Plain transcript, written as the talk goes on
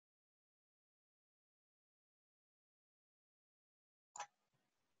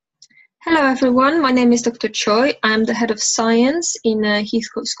Hello everyone, my name is Dr. Choi. I'm the head of science in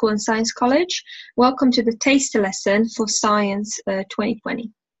Heathcote School and Science College. Welcome to the taster lesson for Science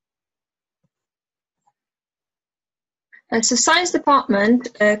 2020. So Science department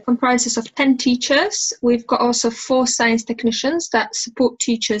comprises of 10 teachers. We've got also 4 science technicians that support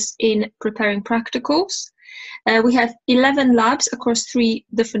teachers in preparing practicals. We have 11 labs across 3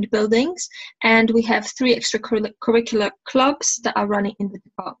 different buildings, and we have 3 extracurricular clubs that are running in the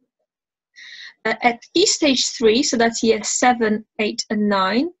department. At Key Stage 3, so that's year 7, 8 and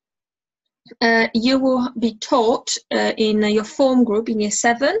 9, you will be taught in your form group in year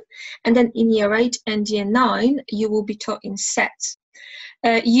 7, and then in year 8 and year 9 you will be taught in sets.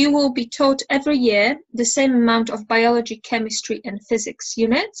 You will be taught every year the same amount of biology, chemistry and physics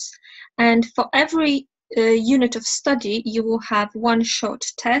units, and for every unit of study you will have one short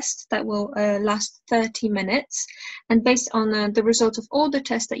test that will last 30 minutes, and based on the result of all the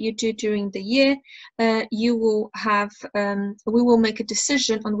tests that you do during the year, you will have we will make a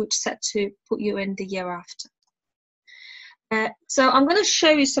decision on which set to put you in the year after. So I'm going to show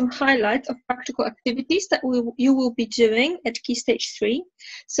you some highlights of practical activities that you will be doing at Key Stage 3.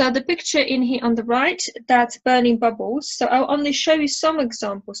 So the picture in here on the right, that's burning bubbles. So I'll only show you some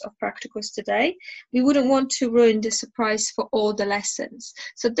examples of practicals today. We wouldn't want to ruin the surprise for all the lessons.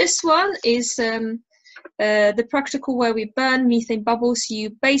 So this one is the practical where we burn methane bubbles. You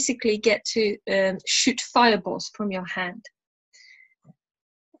basically get to shoot fireballs from your hand.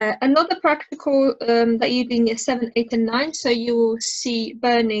 Another practical that you do in year 7, 8 and 9, so you will see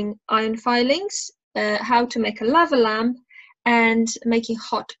burning iron filings, how to make a lava lamp, and making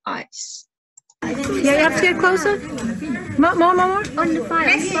hot ice. Yeah, you have to get closer. More. On the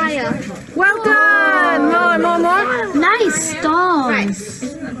fire. Well done. More. Nice stones.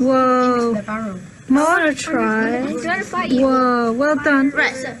 Whoa. More. Try. Whoa. Well done.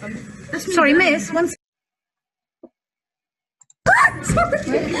 Right. Sorry, miss. One.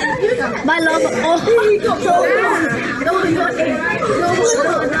 My love. Oh.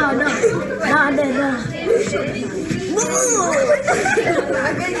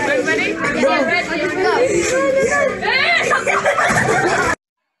 Ready?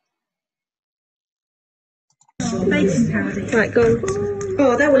 Baking powder. Right, go.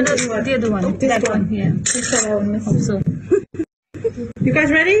 Oh, that one. The other one. That one. Yeah. Also. You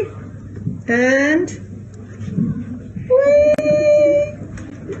guys ready? And.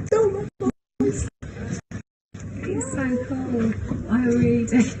 He's so cool. I really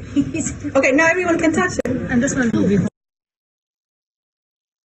do. Okay, now everyone can touch it. And this one will be.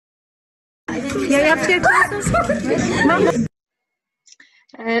 Yeah, you have to get closer.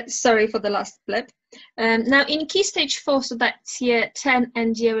 Sorry for the last blip. Now in Key Stage 4, so that's year 10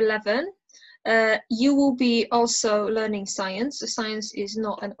 and year 11, you will be also learning science. So science is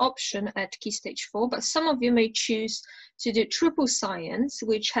not an option at Key Stage 4, but some of you may choose to do triple science,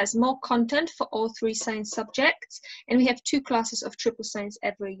 which has more content for all 3 science subjects, and we have 2 classes of triple science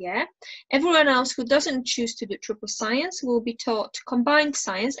every year. Everyone else who doesn't choose to do triple science will be taught combined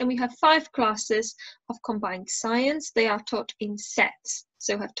science, and we have 5 classes of combined science. They are taught in sets.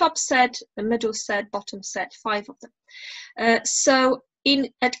 So we have top set, a middle set, bottom set, 5 of them.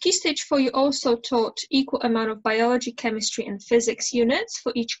 At Key Stage 4, you also taught equal amount of biology, chemistry and physics units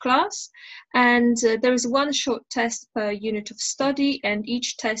for each class, and there is 1 short test per unit of study, and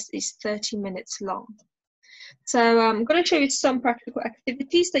each test is 30 minutes long. So I'm going to show you some practical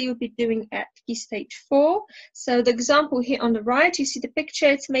activities that you'll be doing at Key Stage 4. So the example here on the right, you see the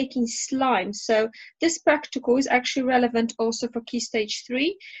picture, it's making slime. So this practical is actually relevant also for Key Stage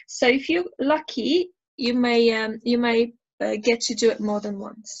 3. So if you're lucky, you may get to do it more than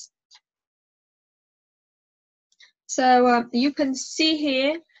once. So you can see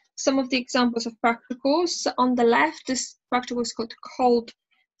here some of the examples of practicals. So on the left, this practical is called cold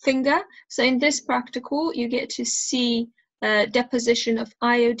finger. So in this practical, you get to see deposition of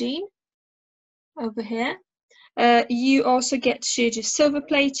iodine over here. You also get to do silver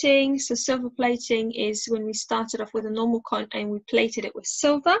plating. So silver plating is when we started off with a normal coin and we plated it with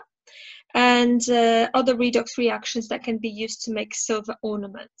silver, and other redox reactions that can be used to make silver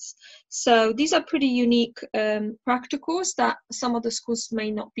ornaments. So these are pretty unique practicals that some other schools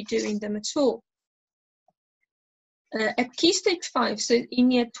may not be doing them at all. At Key Stage 5, so in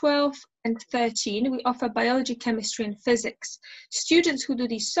year 12 and 13, we offer biology, chemistry and physics. Students who do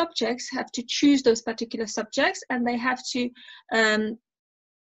these subjects have to choose those particular subjects, and they have to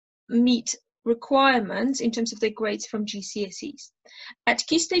meet requirements in terms of their grades from GCSEs. At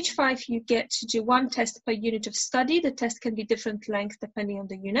Key Stage 5, you get to do one test per unit of study. The test can be different length depending on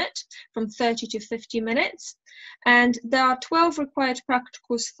the unit, from 30 to 50 minutes. And there are 12 required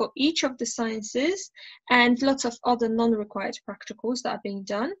practicals for each of the sciences and lots of other non-required practicals that are being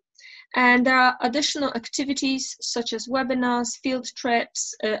done. And there are additional activities such as webinars, field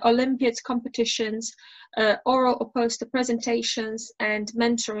trips, Olympiads competitions, oral or poster presentations, and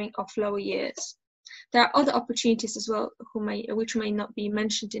mentoring of lower years. There are other opportunities as well which may not be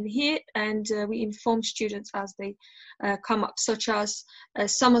mentioned in here, and we inform students as they come up, such as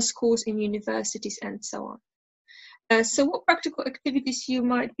summer schools in universities and so on. So what practical activities you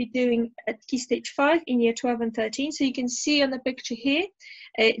might be doing at Key Stage 5 in year 12 and 13. So you can see on the picture here,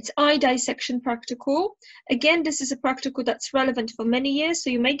 it's eye dissection practical. Again, this is a practical that's relevant for many years, so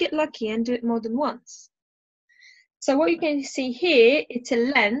you may get lucky and do it more than once. So what you can see here, it's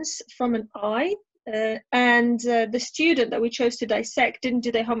a lens from an eye, and the student that we chose to dissect didn't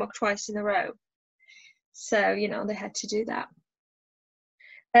do their homework twice in a row. So, you know, they had to do that.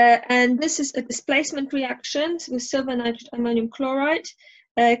 And this is a displacement reaction with silver nitrate ammonium chloride.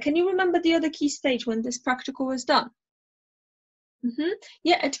 Can you remember the other key stage when this practical was done?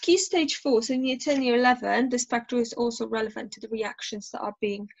 Yeah, at Key Stage 4, so in year 10, year 11, this practical is also relevant to the reactions that are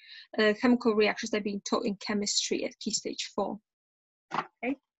being, chemical reactions that are being taught in chemistry at Key Stage 4.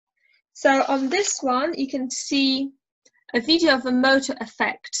 Okay. So on this one, you can see a video of a motor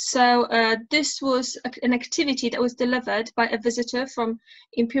effect. So this was an activity that was delivered by a visitor from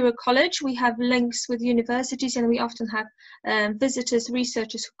Imperial College. We have links with universities, and we often have visitors,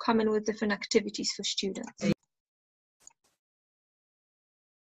 researchers who come in with different activities for students.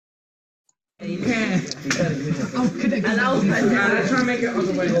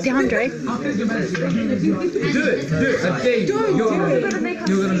 DeAndre.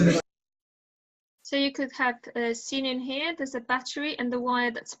 So you could have seen in here, there's a battery, and the wire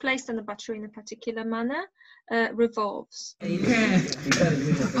that's placed on the battery in a particular manner revolves.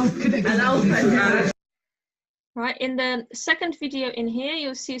 Right, in the second video in here,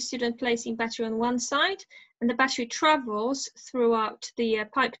 you'll see a student placing battery on one side, and the battery travels throughout the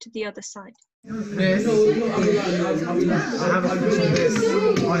pipe to the other side.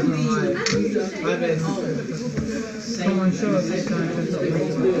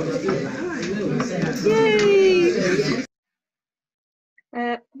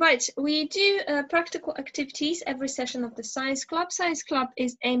 Right, we do practical activities every session of the Science Club. Science Club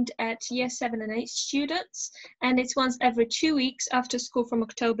is aimed at year 7 and 8 students, and it's once every 2 weeks after school from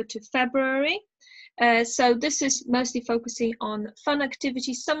October to February. So this is mostly focusing on fun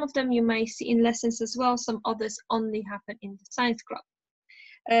activities. Some of them you may see in lessons as well, some others only happen in the Science Club.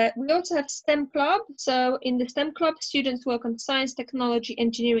 We also have STEM Club. So in the STEM Club, students work on science, technology,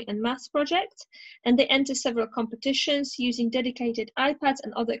 engineering and maths projects, and they enter several competitions using dedicated iPads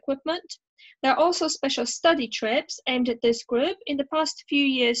and other equipment. There are also special study trips aimed at this group. In the past few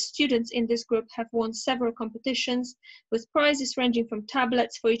years, students in this group have won several competitions with prizes ranging from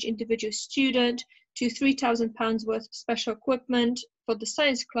tablets for each individual student to £3,000 worth of special equipment for the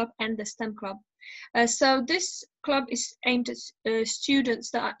Science Club and the STEM Club. So this club is aimed at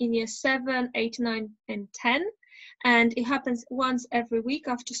students that are in year 7, 8, 9 and 10, and it happens once every week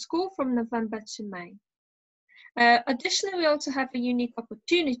after school from November to May. Additionally, we also have a unique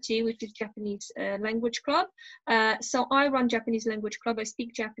opportunity, which is Japanese Language Club. So I run Japanese Language Club. I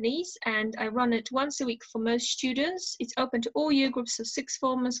speak Japanese, and I run it once a week for most students. It's open to all year groups, so 6th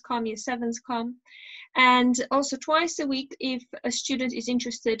formers come, year 7s come, and also twice a week if a student is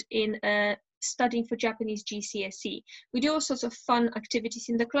interested in studying for Japanese GCSE. We do all sorts of fun activities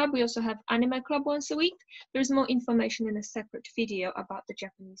in the club. We also have anime club once a week. There's more information in a separate video about the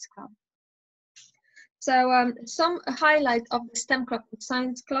Japanese club. So some highlight of the STEM Club and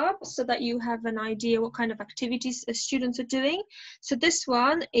Science Club so that you have an idea what kind of activities students are doing. So this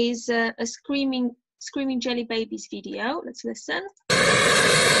one is a Screaming Jelly Babies video. Let's listen.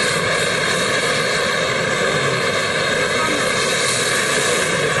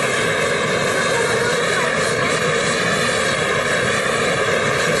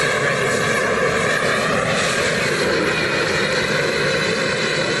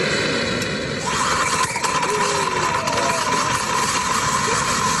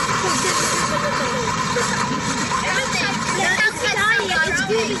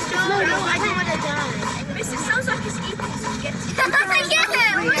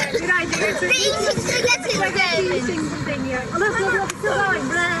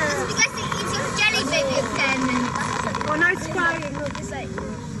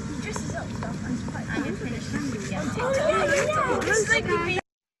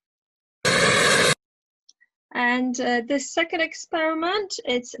 And the second experiment,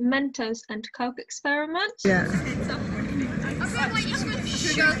 it's Mentos and Coke experiment. Yeah. 3,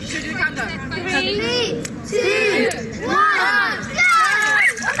 2, 1,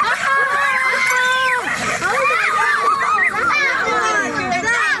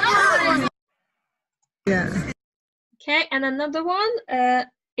 Yeah. Okay, and another one,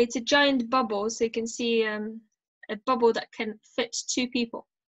 it's a giant bubble, so you can see a bubble that can fit 2 people.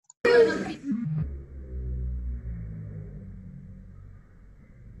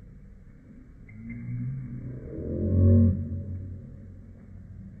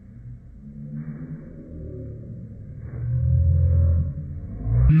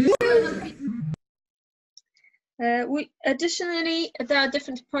 Additionally, there are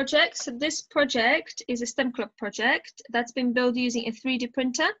different projects. So this project is a STEM Club project that's been built using a 3D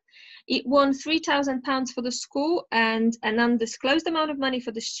printer. It won £3,000 for the school and an undisclosed amount of money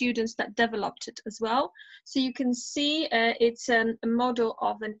for the students that developed it as well. So you can see it's a model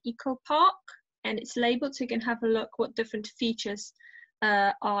of an eco park, and it's labeled so you can have a look what different features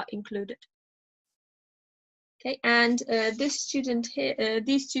are included. Okay, and this student here,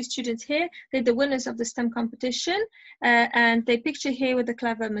 these 2 students here, they're the winners of the STEM competition, and they picture here with the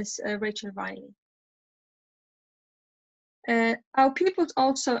clever Miss Rachel Riley. Our pupils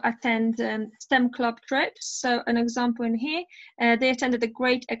also attend STEM club trips. So an example in here, they attended the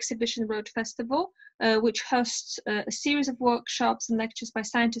Great Exhibition Road Festival, which hosts a series of workshops and lectures by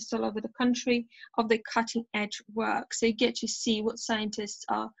scientists all over the country of their cutting edge work. So you get to see what scientists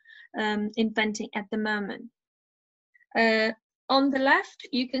are inventing at the moment. On the left,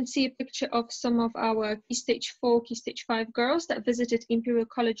 you can see a picture of some of our Key Stage 4, Key Stage 5 girls that visited Imperial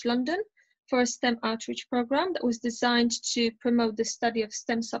College London for a STEM outreach program that was designed to promote the study of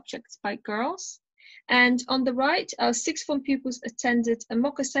STEM subjects by girls. And on the right, our 6th form pupils attended a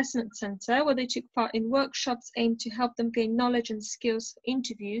mock assessment centre where they took part in workshops aimed to help them gain knowledge and skills for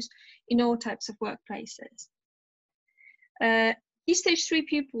interviews in all types of workplaces. Key Stage 3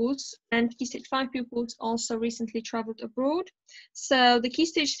 pupils and Key Stage 5 pupils also recently travelled abroad. So the Key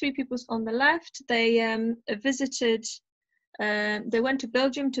Stage 3 pupils on the left, they went to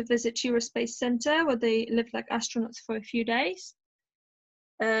Belgium to visit Eurospace Centre, where they lived like astronauts for a few days.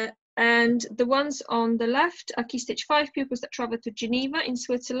 And the ones on the left are Key Stage 5 pupils that travelled to Geneva in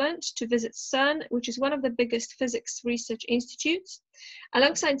Switzerland to visit CERN, which is one of the biggest physics research institutes.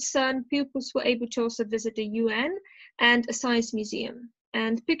 Alongside CERN, pupils were able to also visit the UN and a science museum.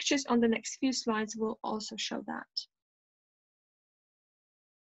 And pictures on the next few slides will also show that.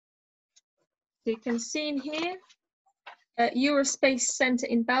 So you can see in here, Eurospace Centre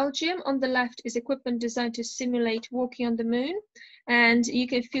in Belgium. On the left is equipment designed to simulate walking on the moon, and you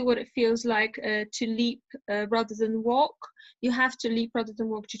can feel what it feels like to leap rather than walk. You have to leap rather than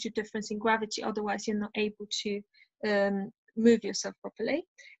walk due to difference in gravity, otherwise you're not able to move yourself properly.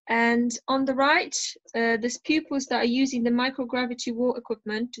 And on the right, there's pupils that are using the microgravity wall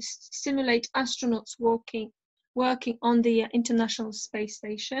equipment to simulate astronauts working on the International Space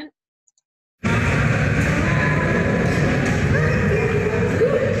Station.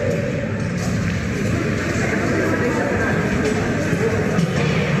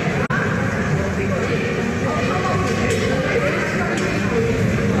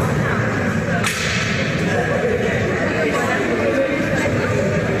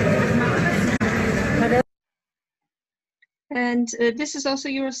 And this is also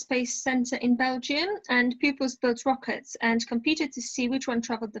Eurospace Centre in Belgium, and pupils built rockets and competed to see which one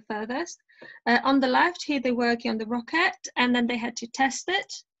travelled the furthest. On the left here, they're working on the rocket, and then they had to test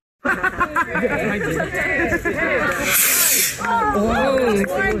it.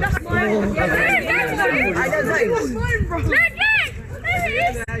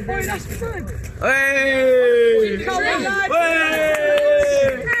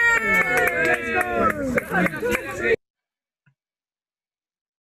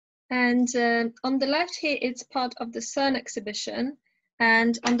 And on the left here, it's part of the CERN exhibition,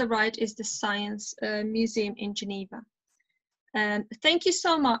 and on the right is the Science Museum in Geneva. Thank you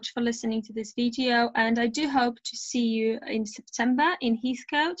so much for listening to this video, and I do hope to see you in September in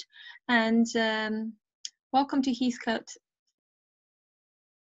Heathcote, and welcome to Heathcote